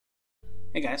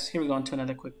Hey guys, here we go into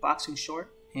another quick boxing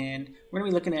short, and we're going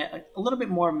to be looking at a little bit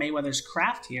more of Mayweather's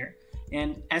craft here.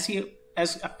 And as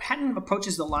Hatton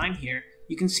approaches the line here,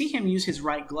 you can see him use his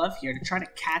right glove here to try to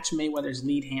catch Mayweather's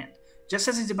lead hand. Just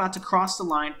as he's about to cross the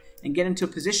line and get into a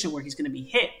position where he's going to be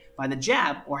hit by the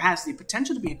jab, or has the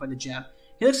potential to be hit by the jab,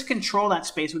 he looks to control that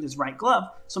space with his right glove,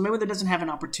 so Mayweather doesn't have an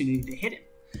opportunity to hit him.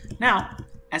 Now,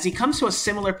 as he comes to a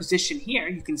similar position here,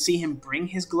 you can see him bring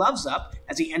his gloves up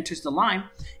as he enters the line,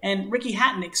 and Ricky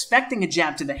Hatton, expecting a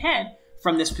jab to the head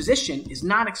from this position, is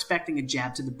not expecting a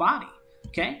jab to the body.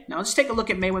 Okay, now let's take a look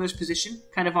at Mayweather's position,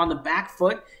 kind of on the back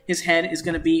foot. His head is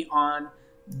going to be on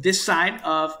this side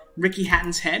of Ricky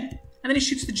Hatton's head, and then he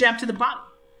shoots the jab to the body.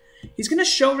 He's going to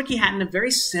show Ricky Hatton a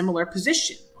very similar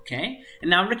position, okay? And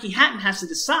now Ricky Hatton has to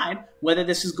decide whether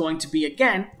this is going to be,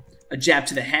 again, a jab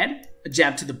to the head, a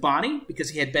jab to the body, because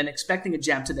he had been expecting a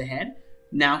jab to the head.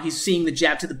 Now he's seeing the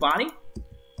jab to the body.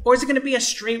 Or is it going to be a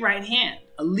straight right hand,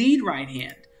 a lead right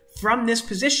hand from this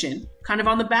position, kind of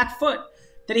on the back foot,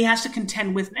 that he has to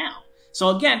contend with now? So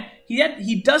again,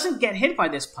 he doesn't get hit by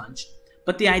this punch,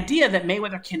 but the idea that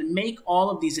Mayweather can make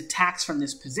all of these attacks from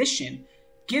this position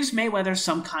gives Mayweather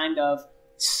some kind of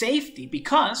safety,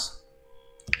 because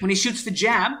when he shoots the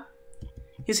jab,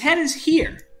 his head is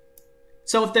here.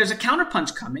 So if there's a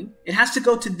counterpunch coming, it has to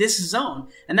go to this zone.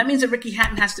 And that means that Ricky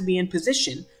Hatton has to be in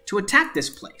position to attack this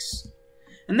place.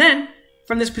 And then,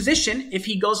 from this position, if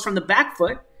he goes from the back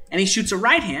foot and he shoots a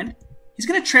right hand, he's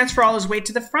going to transfer all his weight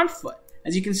to the front foot.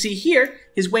 As you can see here,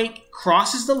 his weight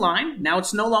crosses the line. Now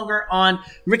it's no longer on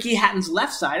Ricky Hatton's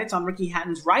left side, it's on Ricky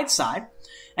Hatton's right side.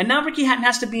 And now Ricky Hatton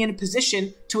has to be in a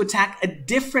position to attack a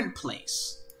different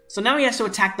place. So now he has to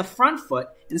attack the front foot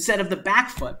instead of the back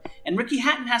foot. And Ricky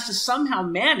Hatton has to somehow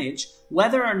manage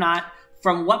whether or not,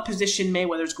 from what position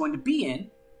Mayweather's going to be in,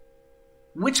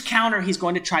 which counter he's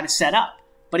going to try to set up.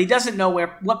 But he doesn't know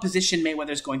what position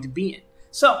Mayweather's going to be in.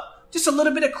 So, just a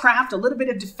little bit of craft, a little bit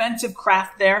of defensive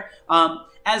craft there.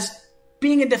 As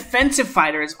being a defensive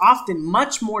fighter is often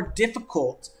much more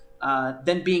difficult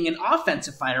than being an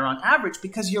offensive fighter on average,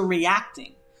 because you're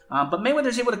reacting. But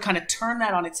Mayweather's able to kind of turn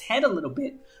that on its head a little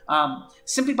bit,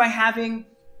 simply by having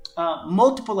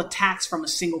multiple attacks from a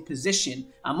single position,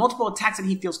 multiple attacks that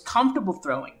he feels comfortable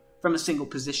throwing from a single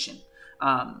position.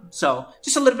 So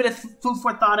just a little bit of food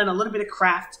for thought and a little bit of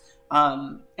craft.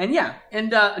 Again,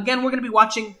 we're going to be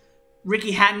watching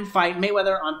Ricky Hatton fight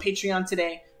Mayweather on Patreon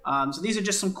today. So these are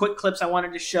just some quick clips I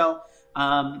wanted to show.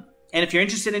 And if you're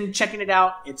interested in checking it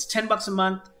out, it's $10 a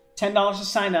month, $10 to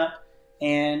sign up.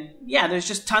 And yeah, there's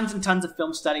just tons and tons of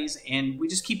film studies, and we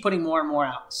just keep putting more and more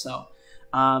out. So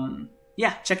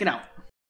yeah, check it out.